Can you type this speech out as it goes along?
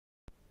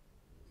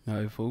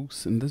Hi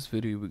folks, in this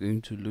video we're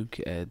going to look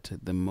at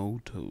the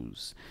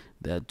motors.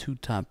 There are two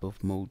types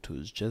of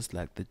motors. Just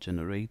like the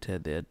generator,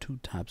 there are two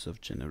types of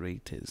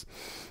generators.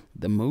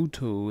 The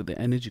motor, the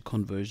energy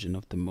conversion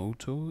of the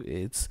motor,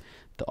 it's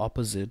the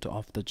opposite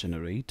of the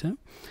generator.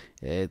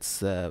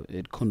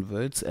 It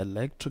converts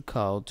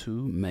electrical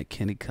to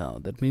mechanical.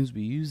 That means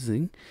we're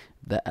using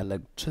the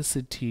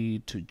electricity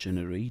to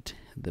generate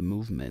the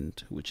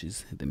movement, which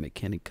is the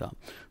mechanical,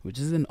 which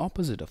is an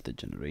opposite of the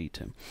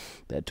generator.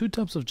 There are two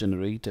types of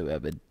generator. We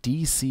have a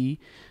DC,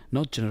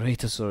 not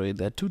generator, sorry.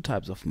 There are two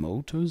types of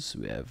motors.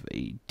 We have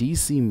a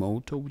DC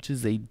motor, which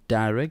is a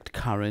direct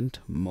current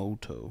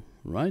motor,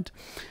 right?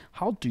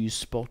 How do you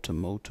spot a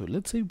motor?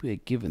 Let's say we are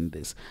given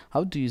this.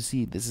 How do you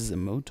see this is a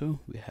motor?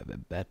 We have a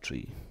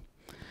battery.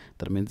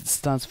 That means it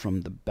starts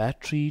from the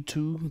battery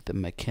to the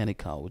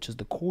mechanical, which is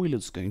the coil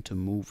is going to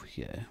move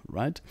here,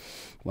 right?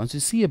 Once you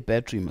see a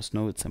battery, you must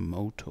know it's a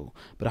motor.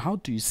 But how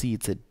do you see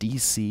it's a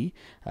DC?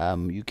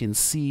 You can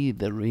see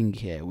the ring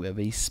here. We have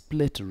a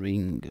split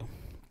ring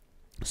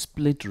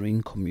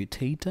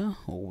commutator,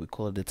 or we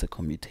call it a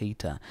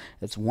commutator.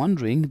 It's one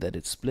ring that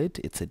it's split.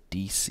 It's a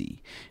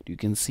DC. You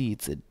can see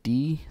it's a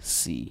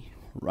DC,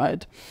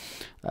 right?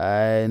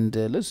 And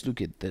let's look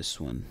at this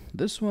one.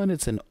 This one,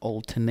 it's an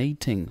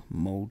alternating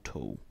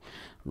motor,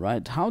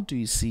 right? How do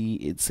you see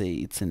it's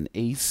an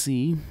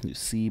AC? You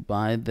see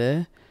by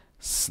the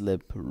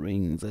slip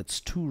rings. That's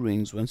two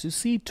rings. Once you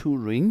see two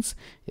rings,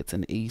 it's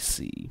an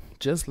AC,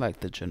 just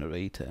like the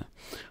generator,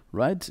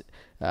 right?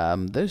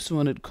 This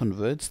one, it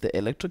converts the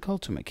electrical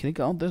to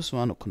mechanical. This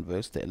one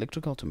converts the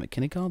electrical to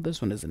mechanical.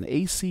 This one is an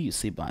AC, you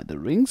see by the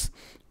rings,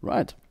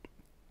 right?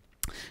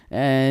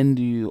 And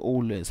you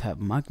always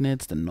have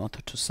magnets, the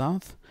north to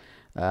south,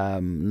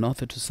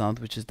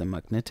 which is the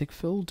magnetic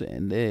field,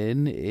 and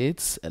then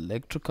it's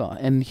electrical.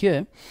 And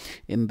here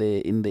in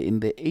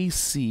the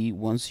AC,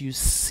 once you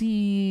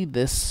see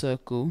this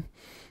circle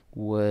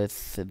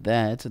with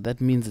that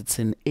means it's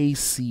an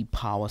AC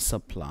power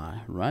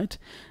supply, right?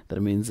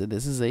 That means that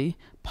this is a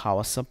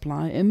power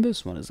supply and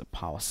this one is a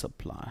power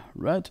supply,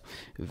 right?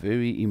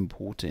 Very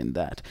important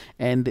that.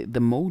 And the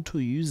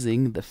motor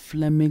using the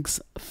Fleming's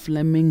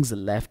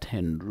left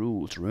hand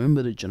rules.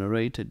 Remember the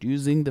generator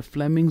using the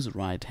Fleming's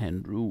right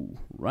hand rule,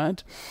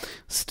 right?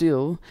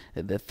 Still,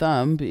 the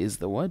thumb is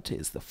the what?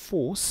 Is the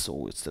force,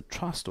 or it's the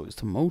thrust, or it's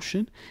the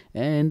motion,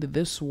 and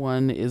this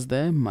one is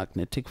the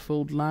magnetic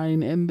field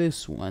line, and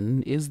this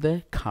one is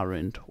the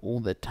current all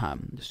the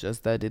time. It's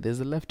just that it is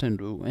a left hand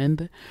rule and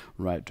the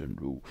right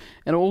hand rule.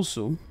 And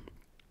also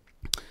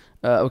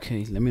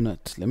okay, let me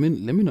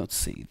not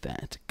say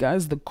that,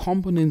 guys. The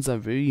components are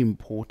very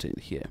important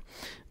here.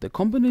 The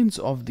components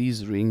of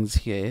these rings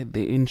here,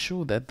 they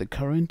ensure that the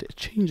current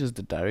changes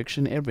the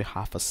direction every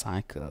half a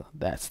cycle.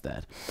 That's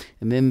that.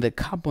 And then the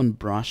carbon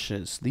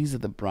brushes, these are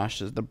the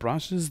brushes. The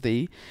brushes,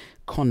 they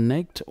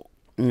connect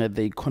the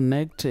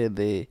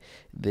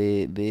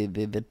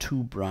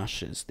two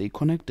brushes. They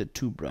connect the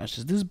two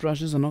brushes. These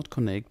brushes are not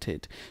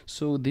connected,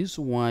 so this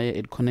wire,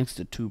 it connects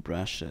the two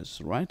brushes,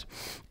 right?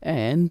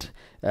 And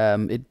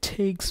it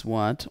takes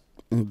what?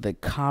 The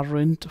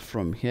current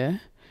from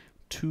here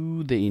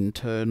to the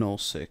internal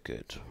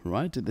circuit,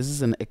 right? This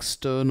is an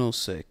external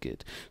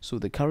circuit, so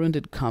the current,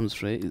 it comes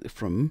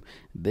from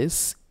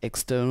this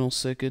external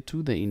circuit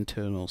to the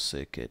internal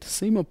circuit.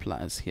 Same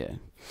applies here.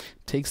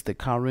 Takes the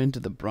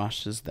current, the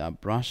brushes, there are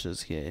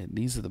brushes here.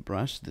 These are the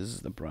brush, this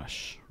is the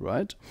brush,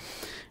 right?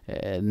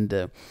 And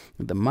the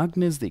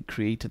magnets, they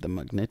create the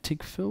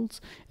magnetic fields,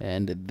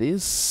 and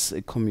this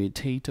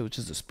commutator, which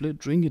is a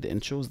split ring, it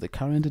ensures the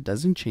current, it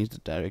doesn't change the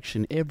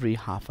direction every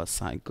half a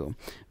cycle.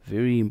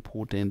 Very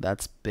important.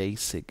 That's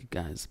basic,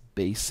 guys,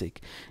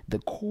 basic. The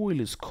coil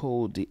is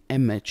called the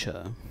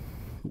armature,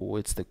 or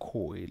it's the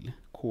coil.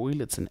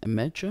 It's an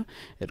armature.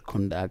 It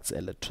conducts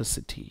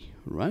electricity,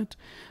 right?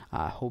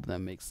 I hope that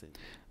makes sense.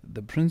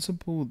 The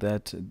principle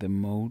that the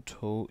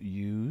motor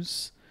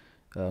use,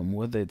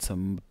 whether it's a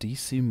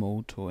DC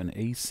motor, an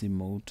AC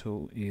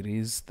motor, it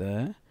is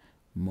the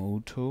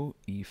motor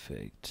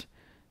effect.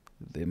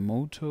 The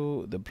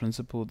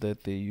principle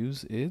that they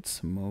use,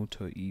 it's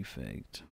motor effect.